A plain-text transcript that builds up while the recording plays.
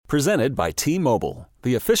Presented by T-Mobile,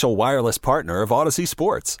 the official wireless partner of Odyssey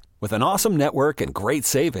Sports. With an awesome network and great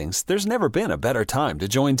savings, there's never been a better time to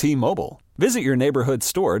join T-Mobile. Visit your neighborhood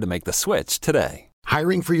store to make the switch today.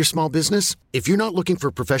 Hiring for your small business? If you're not looking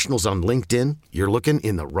for professionals on LinkedIn, you're looking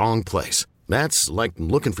in the wrong place. That's like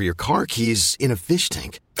looking for your car keys in a fish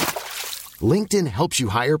tank. LinkedIn helps you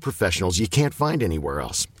hire professionals you can't find anywhere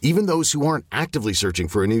else, even those who aren't actively searching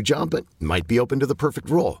for a new job but might be open to the perfect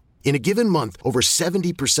role. In a given month, over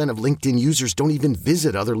 70% of LinkedIn users don't even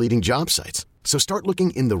visit other leading job sites. So start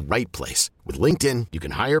looking in the right place. With LinkedIn, you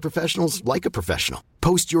can hire professionals like a professional.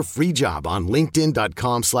 Post your free job on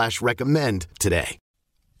linkedin.com/recommend today.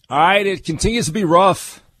 All right, it continues to be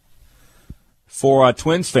rough for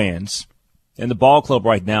Twins fans in the ball club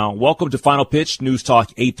right now. Welcome to Final Pitch, News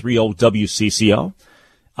Talk 830 WCCO.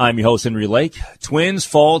 I'm your host, Henry Lake. Twins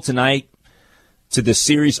fall tonight to the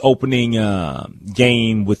series opening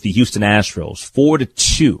game with the Houston Astros,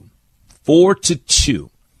 4-2. 4-2.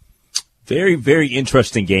 Very, very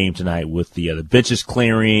interesting game tonight with the benches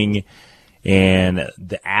clearing and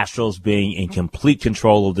the Astros being in complete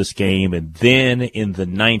control of this game. And then in the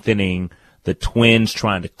ninth inning, the Twins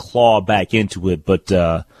trying to claw back into it, but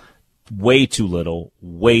way too little,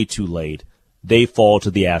 way too late. They fall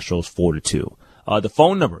to the Astros 4-2. The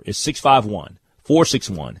phone number is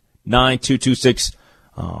 651-461-9226.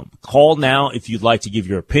 Call now if you'd like to give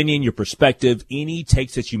your opinion, your perspective, any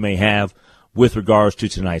takes that you may have with regards to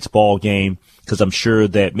tonight's ball game, because I'm sure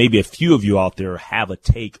that maybe a few of you out there have a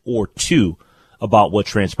take or two about what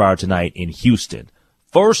transpired tonight in Houston.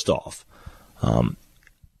 First off,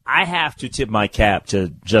 I have to tip my cap to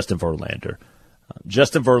Justin Verlander.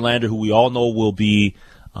 Justin Verlander, who we all know will be,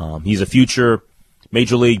 he's a future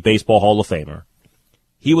Major League Baseball Hall of Famer.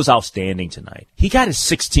 He was outstanding tonight. He got his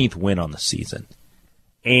 16th win on the season.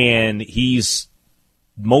 And he's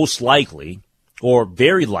most likely, or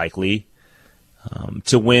very likely,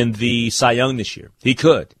 to win the Cy Young this year. He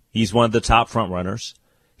could. He's one of the top front runners.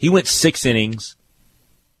 He went 6 innings.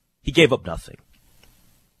 He gave up nothing.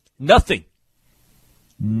 Nothing.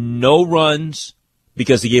 No runs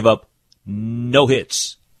because he gave up no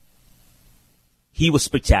hits. He was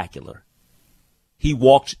spectacular. He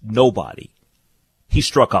walked nobody. He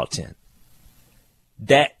struck out 10.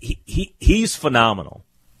 He's phenomenal.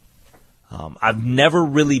 I've never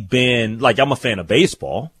really been, like, I'm a fan of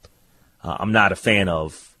baseball. I'm not a fan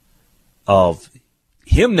of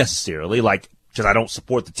him necessarily, like, because I don't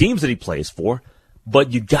support the teams that he plays for.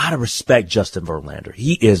 But you got to respect Justin Verlander.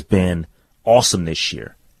 He has been awesome this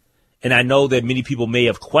year. And I know that many people may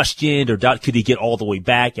have questioned or doubt, could he get all the way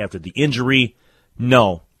back after the injury?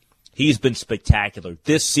 No. He's been spectacular.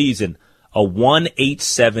 This season, a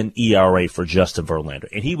 1.87 ERA for Justin Verlander.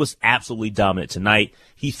 And he was absolutely dominant tonight.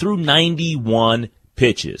 He threw 91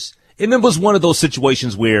 pitches. And it was one of those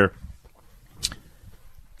situations where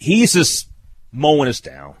he's just mowing us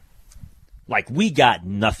down. Like, we got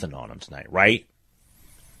nothing on him tonight, right?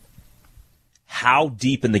 How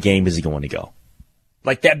deep in the game is he going to go?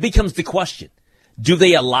 Like, that becomes the question. Do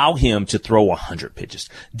they allow him to throw 100 pitches?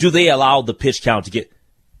 Do they allow the pitch count to get...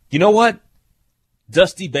 You know what?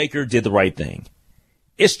 Dusty Baker did the right thing.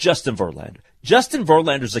 It's Justin Verlander. Justin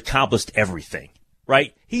Verlander's accomplished everything,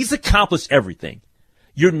 right? He's accomplished everything.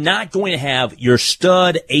 You're not going to have your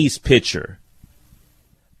stud ace pitcher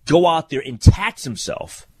go out there and tax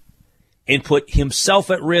himself and put himself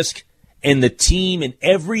at risk and the team and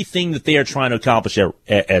everything that they are trying to accomplish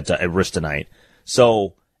at risk tonight.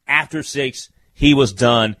 So after 6, he was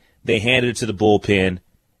done. They handed it to the bullpen,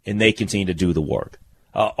 and they continue to do the work.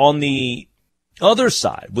 On the other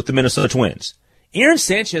side, with the Minnesota Twins, Aaron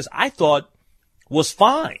Sanchez, I thought, was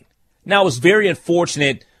fine. Now, it was very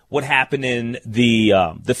unfortunate what happened in the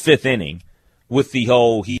 5th inning with the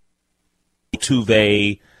whole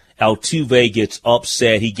Altuve gets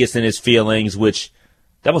upset. He gets in his feelings, which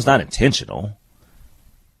that was not intentional.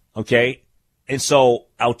 Okay? And so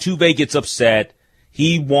Altuve gets upset.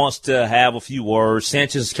 He wants to have a few words.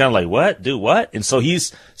 Sanchez is kind of like, what? Do what? And so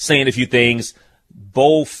he's saying a few things.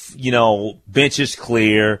 Both, benches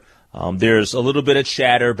clear. There's a little bit of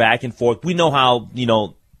chatter back and forth. We know how,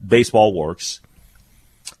 baseball works.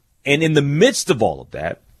 And in the midst of all of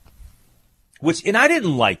that, and I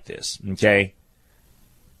didn't like this, okay?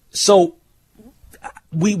 So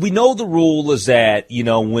we know the rule is that,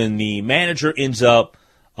 when the manager ends up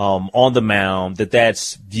on the mound,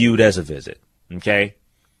 that's viewed as a visit, okay?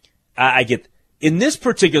 I get in this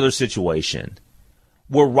particular situation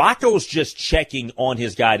where Rocco's just checking on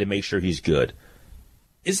his guy to make sure he's good.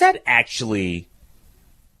 Should that actually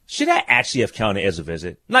have counted as a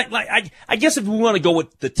visit? I guess if we want to go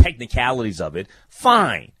with the technicalities of it,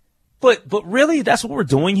 fine. But really, that's what we're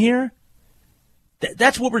doing here?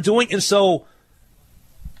 That's what we're doing? And so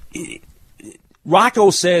Rocco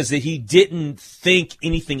says that he didn't think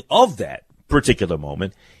anything of that particular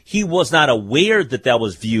moment. He was not aware that that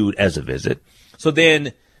was viewed as a visit. So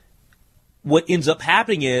then what ends up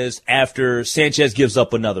happening is after Sanchez gives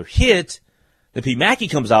up another hit, the P. Mackey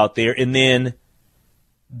comes out there, and then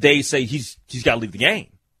they say he's got to leave the game.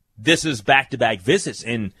 This is back-to-back visits.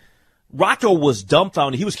 And Rocco was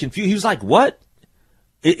dumbfounded. He was confused. He was like, what?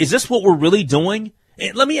 Is this what we're really doing?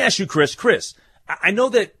 And let me ask you, Chris. Chris, I know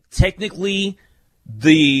that technically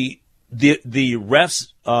the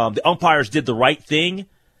refs, the umpires did the right thing,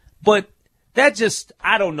 but that just,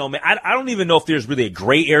 I don't know, man. I don't even know if there's really a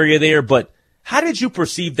gray area there, but how did you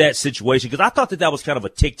perceive that situation? Because I thought that was kind of a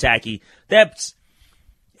tick-tacky.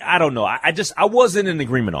 I don't know. I wasn't in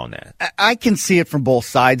agreement on that. I can see it from both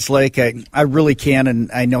sides, Lake. I really can,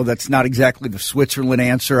 and I know that's not exactly the Switzerland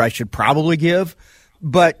answer I should probably give.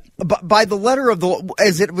 But by the letter of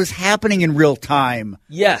as it was happening in real time.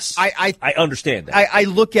 Yes, I understand that. I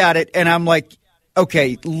look at it and I'm like,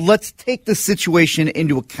 okay, let's take the situation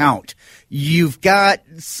into account. You've got,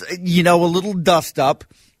 a little dust up,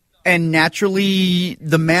 and naturally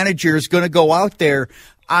the manager is going to go out there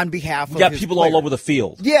on behalf of his player. People all over the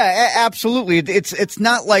field. Yeah, absolutely. It's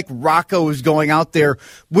not like Rocco is going out there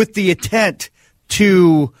with the intent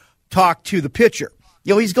to talk to the pitcher.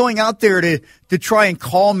 He's going out there to try and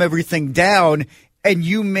calm everything down, and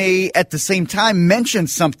you may at the same time mention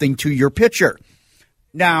something to your pitcher.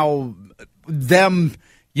 Now,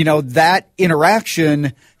 that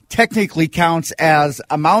interaction technically counts as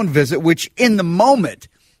a mound visit, which in the moment,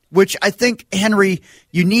 which I think, Henry,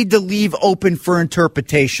 you need to leave open for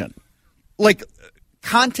interpretation. Like,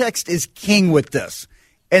 context is king with this.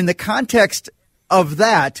 And the context of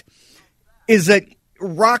that is that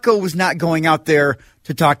Rocco was not going out there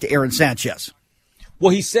to talk to Aaron Sanchez.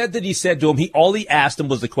 Well, he said to him, all he asked him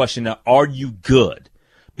was the question, are you good?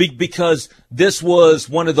 Because this was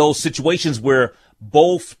one of those situations where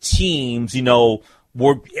both teams,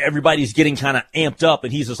 everybody's getting kind of amped up,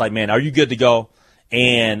 and he's just like, man, are you good to go?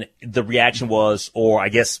 And the reaction was, or I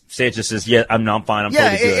guess Sanchez says, yeah, I'm fine. I'm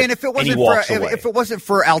totally good. And if it wasn't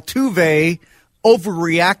for Altuve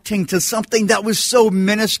overreacting to something that was so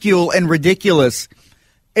minuscule and ridiculous,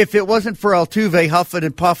 if it wasn't for Altuve huffing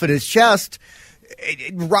and puffing his chest,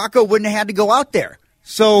 Rocco wouldn't have had to go out there.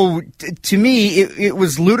 So to me, it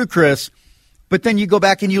was ludicrous. But then you go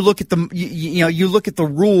back and you look at you look at the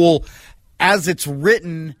rule as it's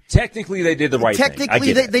written. Technically, they did the right thing.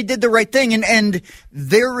 Technically, they did the right thing, and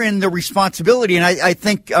they're in the responsibility. And I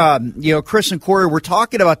think Chris and Corey were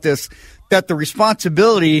talking about this, that the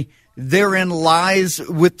responsibility therein lies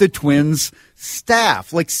with the Twins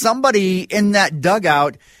staff. Like, somebody in that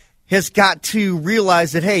dugout has got to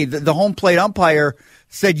realize that, hey, the home plate umpire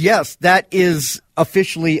said, yes, that is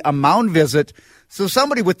officially a mound visit. So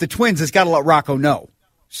somebody with the Twins has got to let Rocco know.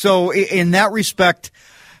 So in that respect,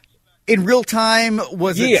 in real time,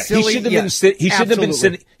 was it silly? He should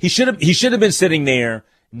have been sitting there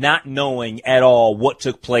not knowing at all what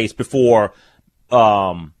took place before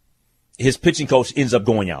his pitching coach ends up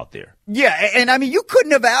going out there. Yeah, and I mean, you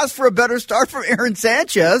couldn't have asked for a better start from Aaron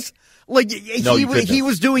Sanchez. Like, he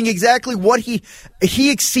was doing exactly what he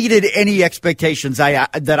exceeded any expectations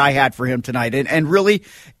that I had for him tonight. And really,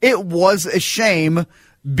 it was a shame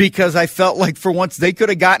because I felt like for once they could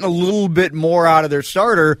have gotten a little bit more out of their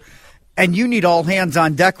starter, and you need all hands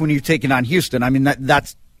on deck when you're taking on Houston. I mean,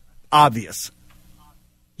 that's obvious.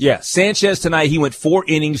 Yeah, Sanchez tonight, he went 4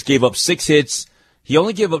 innings, gave up 6 hits. He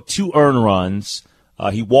only gave up 2 earned runs.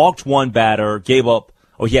 He walked 1 batter,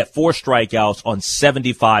 he had 4 strikeouts on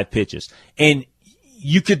 75 pitches. And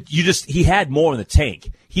he had more in the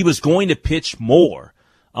tank. He was going to pitch more.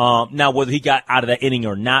 Now, whether he got out of that inning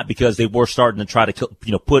or not, because they were starting to try to,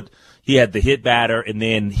 he had the hit batter and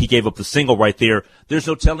then he gave up the single right there. There's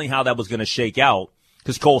no telling how that was going to shake out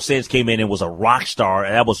because Cole Sands came in and was a rock star,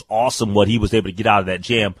 and that was awesome what he was able to get out of that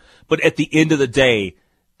jam. But at the end of the day,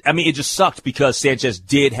 I mean, it just sucked because Sanchez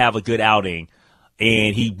did have a good outing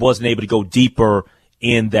and he wasn't able to go deeper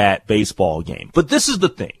in that baseball game. But this is the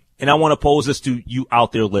thing, and I want to pose this to you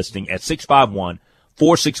out there listening at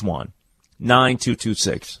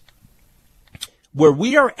 651-461-9226. Where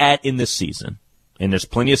we are at in this season, and there's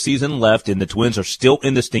plenty of season left, and the Twins are still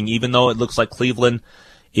in this thing, even though it looks like Cleveland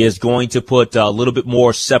is going to put a little bit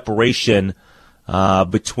more separation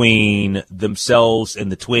between themselves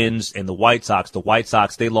and the Twins and the White Sox. The White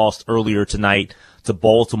Sox, they lost earlier tonight to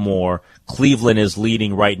Baltimore. Cleveland is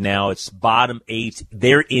leading right now. It's bottom 8.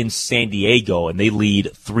 They're in San Diego, and they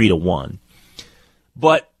lead 3-1.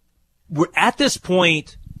 But we're at this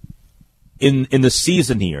point in the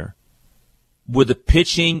season here where the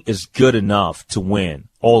pitching is good enough to win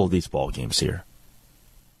all of these ball games here.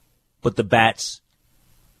 But the bats,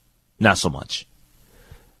 not so much.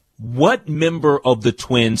 What member of the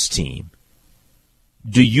Twins team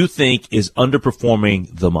do you think is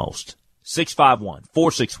underperforming the most?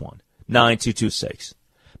 651-461-9226.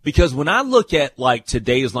 Because when I look at like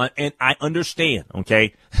today's line, and I understand,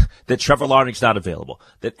 okay, that Trevor Larnach's not available,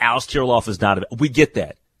 that Alex Kirilloff is not available. We get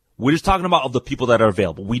that. We're just talking about of the people that are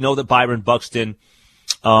available. We know that Byron Buxton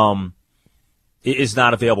is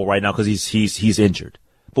not available right now because he's injured.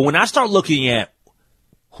 But when I start looking at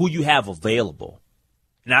who you have available,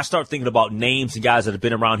 and I start thinking about names and guys that have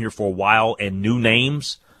been around here for a while and new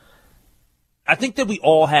names, I think that we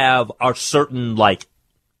all have our certain, like,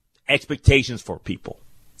 expectations for people.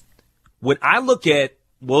 When I look at,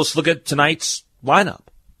 well, let's look at tonight's lineup.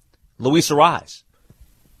 Luis Arraez.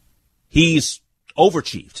 He's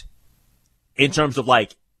overachieved in terms of,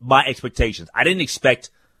 like, my expectations. I didn't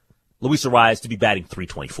expect Luis Arraez to be batting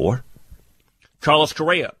 .324. Carlos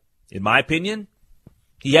Correa, in my opinion,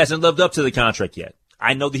 he hasn't lived up to the contract yet.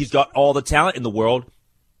 I know that he's got all the talent in the world.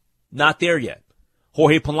 Not there yet.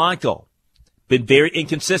 Jorge Polanco, been very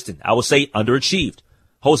inconsistent. I would say underachieved.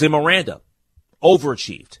 Jose Miranda,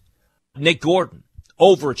 overachieved. Nick Gordon,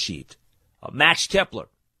 overachieved. Max Kepler,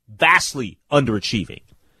 vastly underachieving.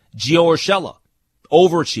 Gio Urshela,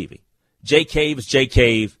 overachieving. Jay Cave is Jay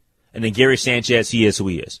Cave. And then Gary Sanchez, he is who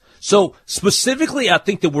he is. So specifically, I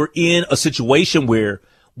think that we're in a situation where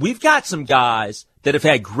we've got some guys that have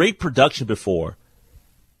had great production before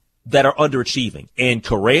that are underachieving. And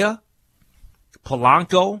Correa,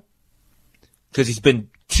 Polanco, because he's been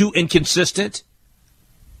too inconsistent.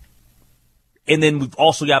 And then we've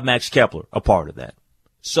also got Max Kepler, a part of that.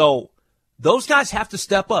 So those guys have to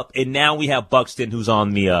step up. And now we have Buxton, who's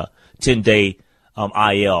on the 10-day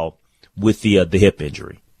IL with the hip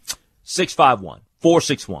injury.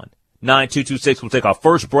 651-461-9226. We'll take our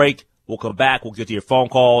first break. We'll come back. We'll get to your phone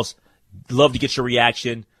calls. Love to get your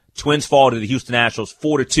reaction. Twins fall to the Houston Astros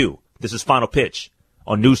 4-2. This is Final Pitch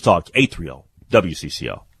on News Talk 830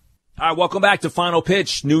 WCCO. All right, welcome back to Final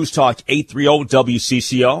Pitch, News Talk 830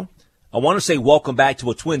 WCCO. I want to say welcome back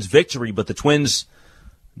to a Twins victory, but the Twins,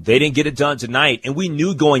 they didn't get it done tonight. And we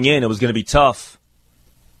knew going in it was going to be tough.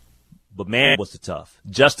 But, man, was it tough.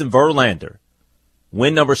 Justin Verlander,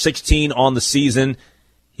 win number 16 on the season.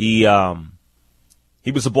 He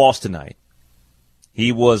was a boss tonight.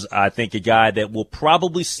 He was, I think, a guy that will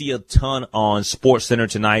probably see a ton on SportsCenter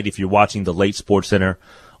tonight if you're watching the late SportsCenter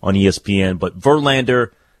on ESPN. But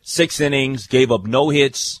Verlander, 6 innings, gave up no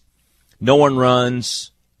hits, no earned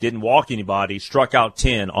runs, didn't walk anybody, struck out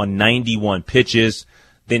 10 on 91 pitches,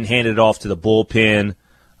 then handed it off to the bullpen.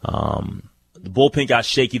 The bullpen got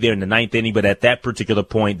shaky there in the 9th inning, but at that particular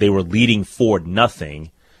point, they were leading 4-0.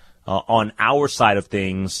 On our side of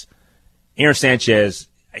things, Aaron Sanchez,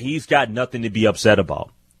 he's got nothing to be upset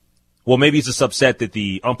about. Well, maybe he's just upset that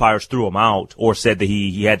the umpires threw him out or said that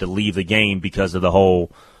he had to leave the game because of the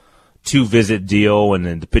whole 2-visit deal, and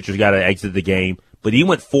then the pitcher's got to exit the game. But he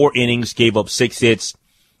went 4 innings, gave up 6 hits,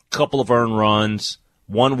 couple of earned runs,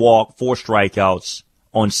 1 walk, 4 strikeouts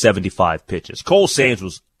on 75 pitches. Cole Sands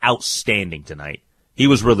was outstanding tonight. He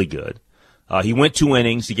was really good. He went 2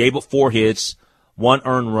 innings. He gave up 4 hits, 1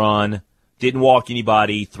 earned run, didn't walk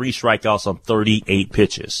anybody, 3 strikeouts on 38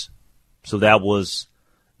 pitches. So that was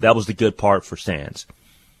the good part for Sands.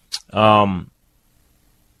 Too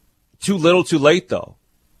little, too late, though.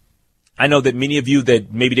 I know that many of you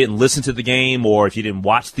that maybe didn't listen to the game or if you didn't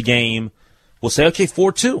watch the game will say, okay,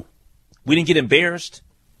 4-2. We didn't get embarrassed.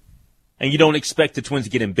 And you don't expect the Twins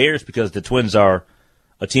to get embarrassed because the Twins are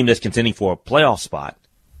a team that's contending for a playoff spot.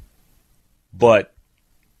 But,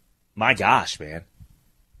 my gosh, man,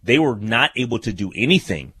 they were not able to do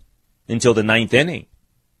anything until the 9th inning.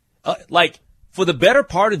 For the better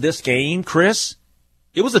part of this game, Chris,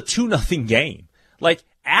 it was a 2-0 game.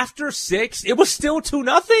 After 6, it was still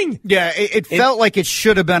 2-0. Yeah, it felt like it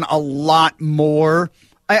should have been a lot more.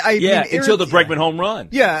 Until the Bregman home run.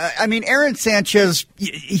 Yeah, I mean, Aaron Sanchez,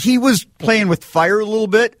 he was playing with fire a little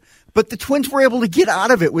bit, but the Twins were able to get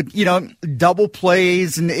out of it with, double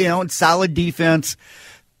plays and solid defense.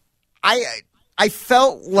 I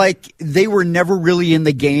felt like they were never really in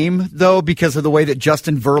the game, though, because of the way that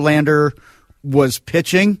Justin Verlander was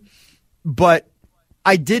pitching. But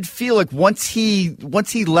I did feel like once he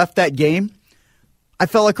left that game, I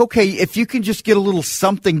felt like, okay, if you can just get a little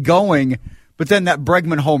something going. But then that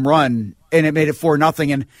Bregman home run, and it made it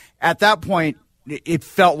 4-0. And at that point, it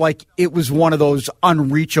felt like it was one of those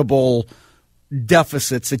unreachable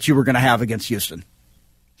deficits that you were going to have against Houston.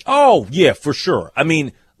 Oh, yeah, for sure. I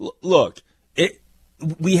mean, look,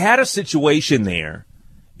 we had a situation there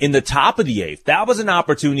in the top of the eighth. That was an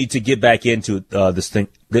opportunity to get back into this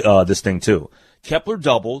thing too. Kepler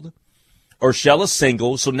doubled, Urshela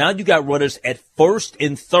singled, so now you got runners at first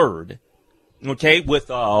and third. Okay, with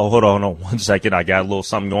hold on 1 second, I got a little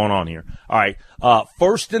something going on here. All right,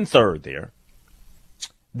 first and third there,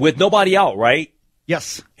 with nobody out, right?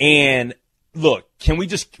 Yes. And look, we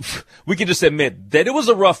can just admit that it was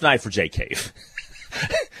a rough night for Jake Cave.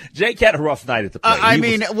 Jake had a rough night at the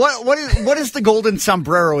plate. What is the golden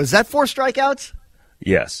sombrero? Is that 4 strikeouts?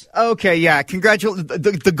 Yes. Okay, yeah. Congratulations.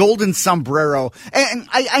 The golden sombrero. And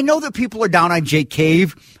I know that people are down on Jake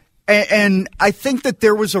Cave, and I think that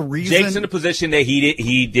there was a reason. Jake's in a position that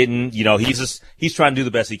he didn't, he's trying to do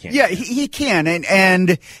the best he can. Yeah, he can,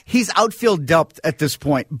 and he's outfield depth at this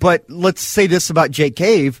point. But let's say this about Jake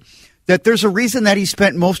Cave, that there's a reason that he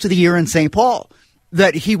spent most of the year in St. Paul,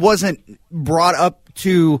 that he wasn't brought up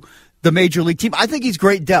to the major league team. I think he's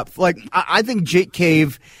great depth. Like, I think Jake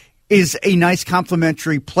Cave is a nice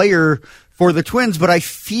complementary player for the Twins, but I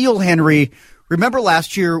feel, Henry, remember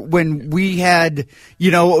last year when we had,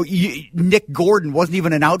 Nick Gordon wasn't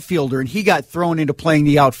even an outfielder, and he got thrown into playing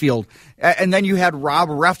the outfield. And then you had Rob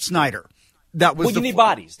Refsnyder. That was you need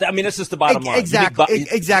bodies. I mean, that's just the bottom line. Exactly.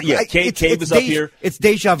 Yeah, Cave is up here. It's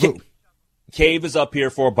deja vu. Cave is up here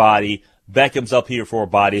for a body. Beckham's up here for a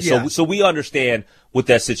body. Yeah. So we understand what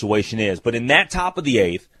that situation is. But in that top of the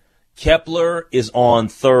eighth, Kepler is on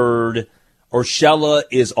third. Urshela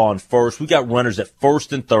is on first. We got runners at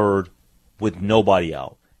first and third with nobody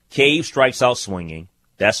out. Cave strikes out swinging.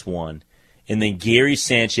 That's one. And then Gary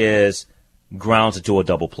Sanchez grounds into a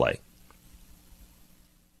double play.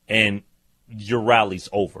 And your rally's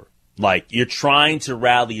over. Like, you're trying to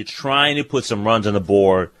rally. You're trying to put some runs on the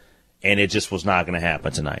board, and it just was not going to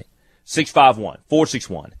happen tonight.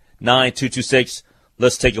 651-461-9226.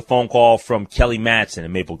 Let's take a phone call from Kelly Matson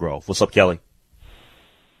in Maple Grove. What's up, Kelly?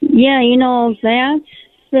 Yeah, that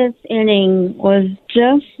fifth inning was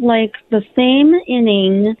just like the same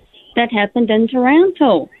inning that happened in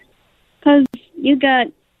Toronto. Because you got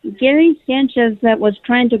Gary Sanchez that was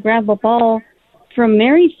trying to grab a ball from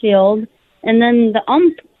Merrifield, and then the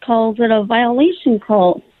ump calls it a violation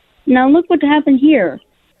call. Now look what happened here.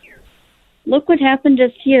 Look what happened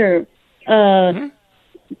just here. The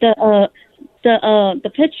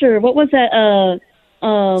pitcher, what was that?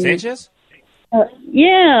 Sanchez?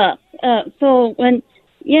 Yeah. So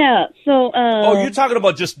you're talking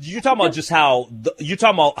about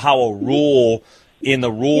how a rule in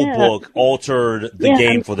the rule book altered the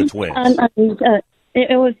game for the Twins.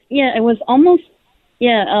 It was almost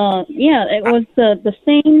it was the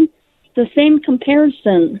same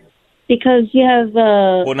comparison. Because you have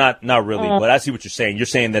well, not really, but I see what you're saying. You're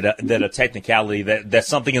saying that a technicality, that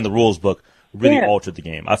something in the rules book really altered the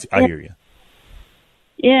game. I hear you.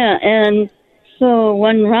 Yeah, and so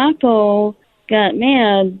when Rocco got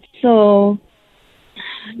mad, so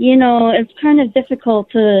it's kind of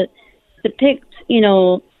difficult to depict.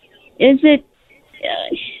 Is it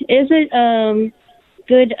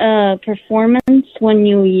good performance when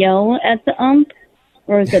you yell at the ump,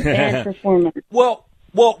 or is it bad performance? Well,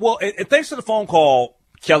 and thanks for the phone call,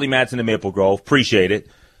 Kelly Matson in Maple Grove. Appreciate it.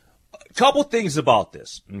 A couple things about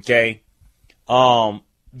this, okay?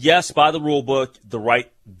 Yes, by the rule book, the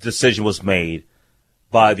right decision was made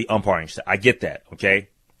by the umpiring staff. I get that, okay?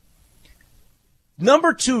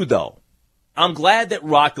 Number two, though, I'm glad that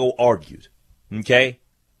Rocco argued, okay?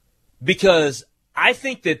 Because I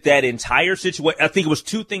think that entire situation, I think it was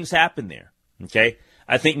two things happened there, okay?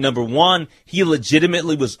 I think, number one, he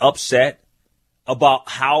legitimately was upset about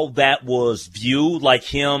how that was viewed, like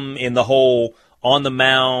him in the whole on the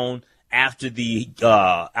mound after the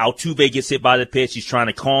Altuve gets hit by the pitch. He's trying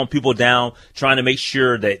to calm people down, trying to make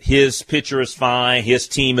sure that his pitcher is fine, his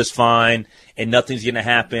team is fine, and nothing's going to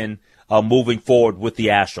happen moving forward with the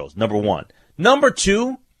Astros, number one. Number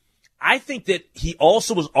two, I think that he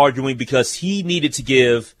also was arguing because he needed to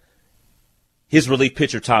give his relief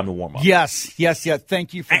pitcher time to warm up. Yes.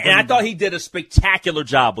 Thank you for and I thought he did a spectacular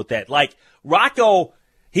job with that. Like, Rocco,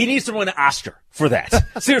 he needs to win an Oscar for that.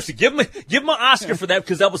 Seriously, give him an Oscar for that,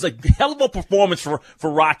 because that was a hell of a performance for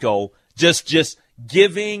Rocco. Just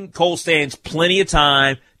giving Cole Sands plenty of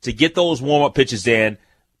time to get those warm-up pitches in.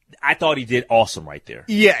 I thought he did awesome right there.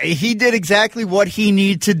 Yeah, he did exactly what he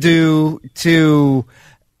needed to do to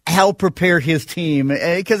help prepare his team.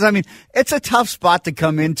 Because, it's a tough spot to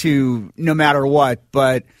come into no matter what.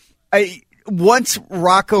 But once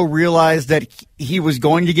Rocco realized that he was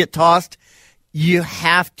going to get tossed, you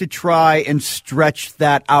have to try and stretch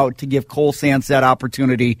that out to give Cole Sands that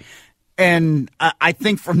opportunity. And I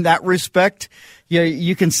think from that respect, Yeah,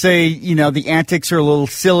 you can say, the antics are a little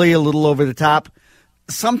silly, a little over the top.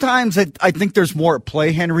 Sometimes I think there's more at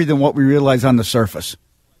play, Henry, than what we realize on the surface.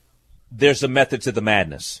 There's a method to the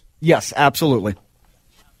madness. Yes, absolutely.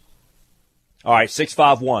 All right,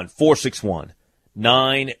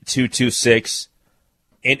 651-461-9226.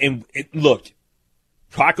 And look,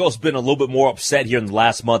 Rocco's been a little bit more upset here in the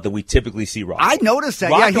last month than we typically see Rocco. I noticed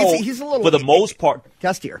that. Rocco, he's a little, for the most part,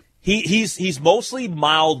 gustier. He's mostly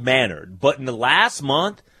mild-mannered, but in the last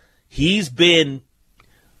month, he's been,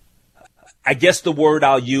 I guess the word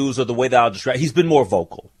I'll use or the way that I'll describe, he's been more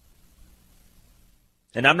vocal.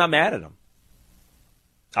 And I'm not mad at him.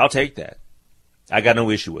 I'll take that. I got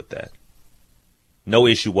no issue with that. No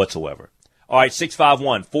issue whatsoever. All right,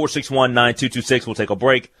 651-461-9226. We'll take a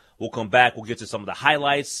break. We'll come back. We'll get to some of the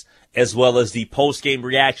highlights as well as the post-game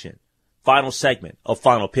reaction. Final segment of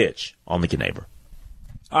Final Pitch on Lincoln Neighbor.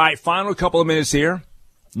 All right, final couple of minutes here.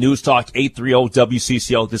 News Talk 830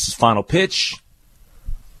 WCCO. This is Final Pitch.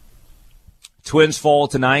 Twins fall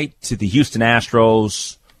tonight to the Houston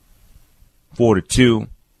Astros 4-2.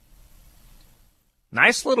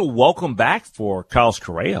 Nice little welcome back for Carlos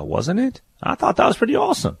Correa, wasn't it? I thought that was pretty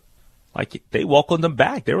awesome. Like, they welcomed him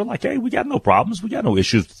back. They were like, hey, we got no problems. We got no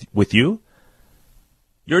issues with you.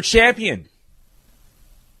 You're a champion.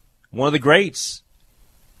 One of the greats.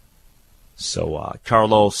 So,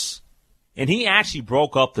 Carlos, and he actually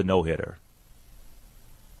broke up the no-hitter.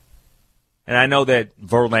 And I know that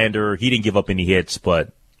Verlander, he didn't give up any hits,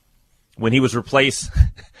 but when he was replaced,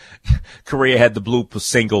 Correa had the bloop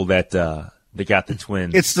single that they got the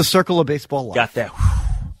Twins. It's the circle of baseball life. Got that.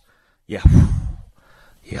 Yeah.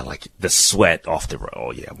 Yeah, like the sweat off the road.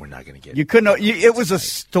 Oh, yeah, we're not going to get it. You couldn't. It was a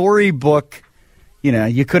storybook.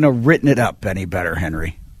 You couldn't have written it up any better,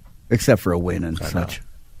 Henry, except for a win and such.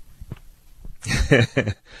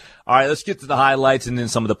 All right, let's get to the highlights and then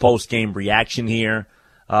some of the post-game reaction here.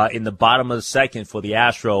 In the bottom of the second for the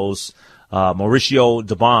Astros, Mauricio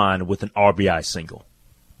Dubon with an RBI single.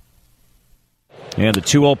 And the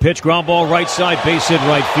 2-0 pitch, ground ball right side, base hit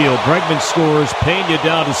right field. Bregman scores, Pena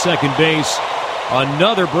down to second base.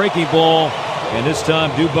 Another breaking ball, and this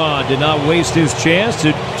time Dubon did not waste his chance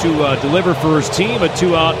to deliver for his team. A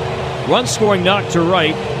 2-out run-scoring knock to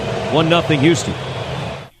right, 1-0 Houston.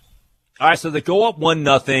 All right, so they go up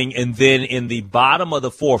 1-0, and then in the bottom of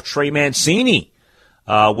the fourth, Trey Mancini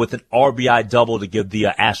with an RBI double to give the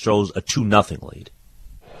Astros a 2-0 lead.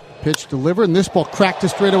 Pitch delivered, and this ball cracked to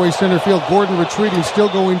straightaway center field. Gordon retreating, still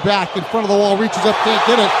going back. In front of the wall, reaches up, can't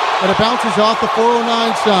get it, and it bounces off the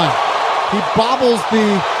 409 sign. He bobbles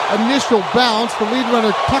the initial bounce. The lead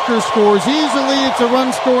runner, Tucker, scores easily. It's a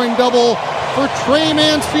run-scoring double for Trey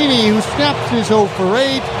Mancini, who snaps his 0 for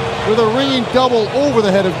 8 with a ringing double over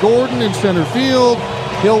the head of Gordon in center field.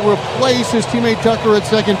 He'll replace his teammate Tucker at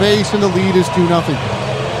second base, and the lead is 2-0.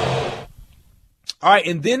 All right,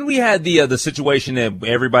 and then we had the situation that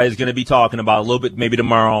everybody's going to be talking about a little bit maybe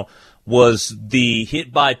tomorrow, was the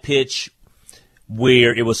hit by pitch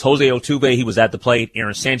where it was Jose Altuve. He was at the plate.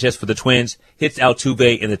 Aaron Sanchez for the Twins hits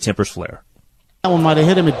Altuve in the tempers flare. That one might have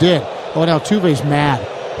hit him. It did. Oh, and Altuve's mad.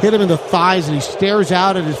 Hit him in the thighs, and he stares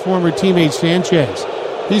out at his former teammate Sanchez.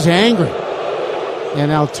 He's angry.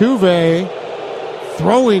 And Altuve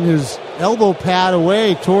throwing his elbow pad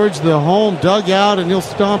away towards the home dugout, and he'll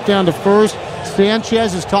stomp down to first.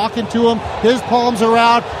 Sanchez is talking to him. His palms are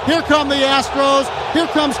out. Here come the Astros. Here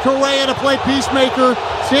comes Correa to play peacemaker.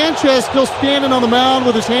 Sanchez still standing on the mound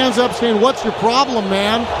with his hands up saying, "What's your problem,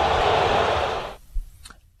 man?"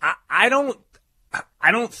 I don't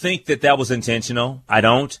think that was intentional. I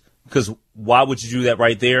don't, because why would you do that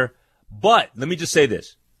right there? But let me just say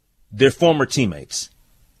this. They're former teammates.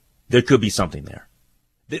 There could be something there.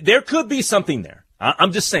 There could be something there.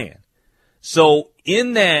 I'm just saying. So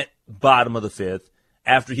in that bottom of the fifth,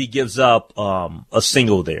 after he gives up a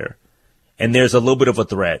single there, and there's a little bit of a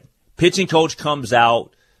threat, pitching coach comes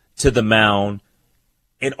out to the mound,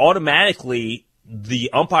 and automatically the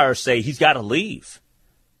umpires say he's got to leave.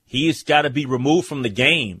 He's got to be removed from the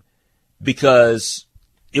game because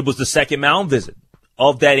it was the second mound visit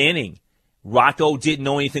of that inning. Rocco didn't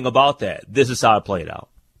know anything about that. This is how it played out.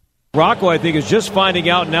 Rocco, I think, is just finding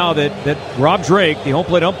out now that Rob Drake, the home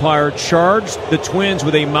plate umpire, charged the Twins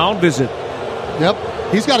with a mound visit.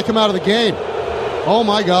 Yep. He's got to come out of the game. Oh,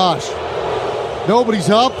 my gosh. Nobody's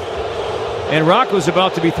up. And Rocco's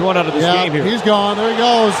about to be thrown out of this game here. He's gone. There he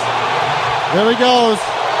goes. There he goes.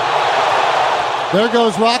 There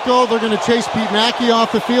goes Rocco. They're going to chase Pete Mackey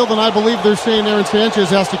off the field, and I believe they're saying Aaron Sanchez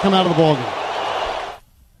has to come out of the ballgame.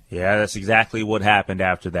 Yeah, that's exactly what happened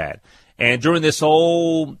after that. And during this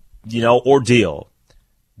whole ordeal,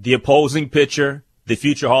 the opposing pitcher, the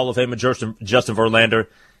future Hall of Famer Justin Verlander,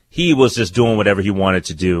 he was just doing whatever he wanted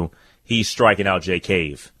to do. He's striking out Jay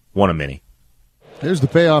Cave. One of many. Here's the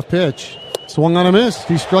payoff pitch. Swung on a miss.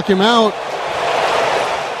 He struck him out.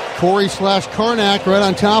 Corey/Carnac right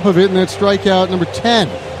on top of it, and that's strikeout number 10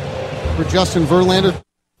 for Justin Verlander.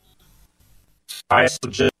 All right, so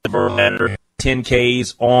Justin Verlander, 10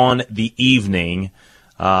 Ks on the evening.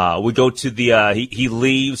 We go to the he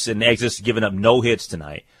leaves and exits, giving up no hits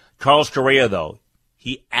tonight. Carlos Correa, though,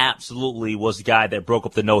 he absolutely was the guy that broke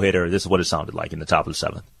up the no-hitter. This is what it sounded like in the top of the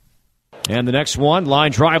seventh. And the next one,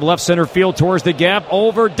 line drive left center field towards the gap.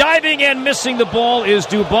 Over, diving and missing the ball is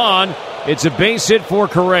Dubon. It's a base hit for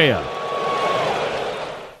Correa.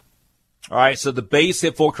 All right, so the base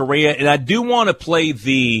hit for Correa. And I do want to play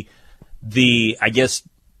the I guess,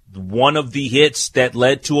 one of the hits that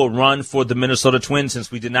led to a run for the Minnesota Twins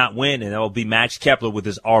since we did not win, and that will be Max Kepler with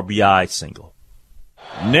his RBI single.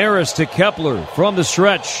 Nearest to Kepler from the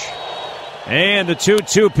stretch. And the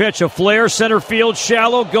 2-2 pitch, a flare, center field,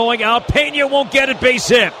 shallow, going out. Pena won't get it, base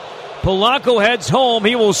hit. Polanco heads home,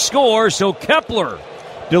 he will score, so Kepler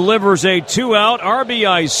delivers a 2-out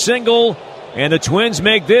RBI single, and the Twins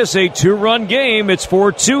make this a 2-run game. It's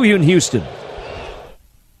 4-2 in Houston.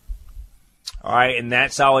 All right, and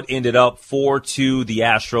that's how it ended up. 4-2, the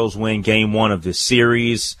Astros win game one of this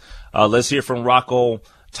series. Let's hear from Rocco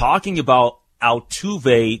talking about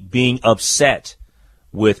Altuve being upset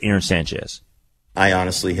with Aaron Sanchez. I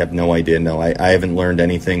honestly have no idea. No, I haven't learned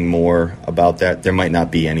anything more about that. There might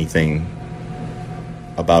not be anything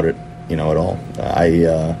about it, at all.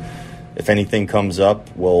 If anything comes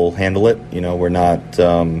up, we'll handle it. We're not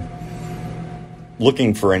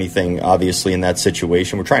looking for anything, obviously, in that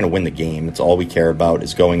situation. We're trying to win the game. It's all we care about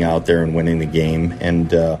is going out there and winning the game and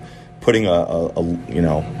putting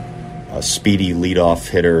a speedy leadoff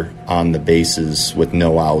hitter on the bases with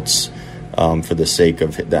no outs. For the sake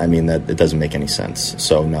of, that it doesn't make any sense.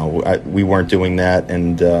 So no, we weren't doing that,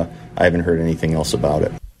 and I haven't heard anything else about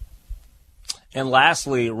it. And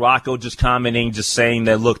lastly, Rocco just commenting, just saying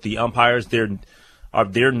that, look, the umpires, there are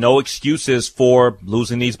no excuses for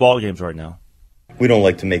losing these ball games right now. We don't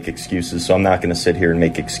like to make excuses, so I'm not going to sit here and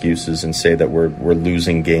make excuses and say that we're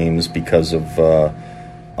losing games because of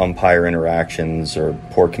umpire interactions or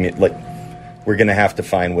poor communication. We're going to have to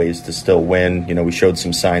find ways to still win. We showed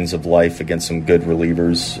some signs of life against some good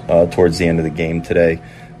relievers towards the end of the game today,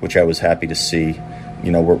 which I was happy to see.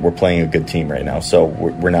 We're playing a good team right now, so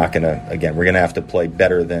we're not going to. Again, we're going to have to play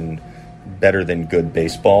better than good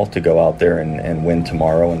baseball to go out there and win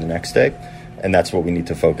tomorrow and the next day, and that's what we need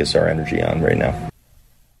to focus our energy on right now.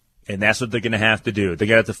 And that's what they're going to have to do. They're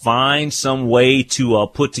going to have to find some way to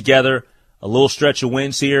put together a little stretch of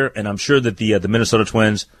wins here, and I'm sure that the Minnesota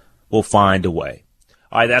Twins will find a way.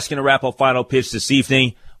 All right, that's going to wrap up Final Pitch this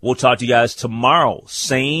evening. We'll talk to you guys tomorrow.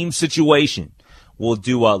 Same situation. We'll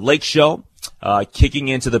do a late show, kicking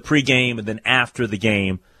into the pregame, and then after the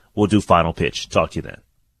game, we'll do Final Pitch. Talk to you then.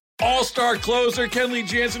 All-star closer Kenley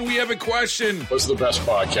Jansen, we have a question. What's the best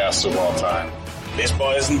podcast of all time?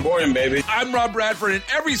 Baseball isn't boring, baby. I'm Rob Bradford, and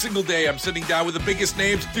every single day I'm sitting down with the biggest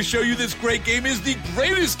names to show you this great game is the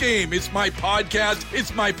greatest game. It's my podcast.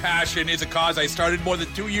 It's my passion. It's a cause I started more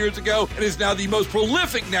than 2 years ago and is now the most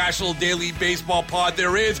prolific national daily baseball pod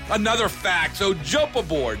there is. Another fact, so jump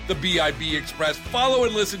aboard the BIB Express. Follow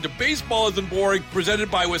and listen to Baseball Isn't Boring,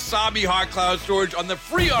 presented by Wasabi Hot Cloud Storage on the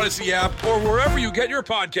free Odyssey app or wherever you get your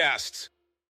podcasts.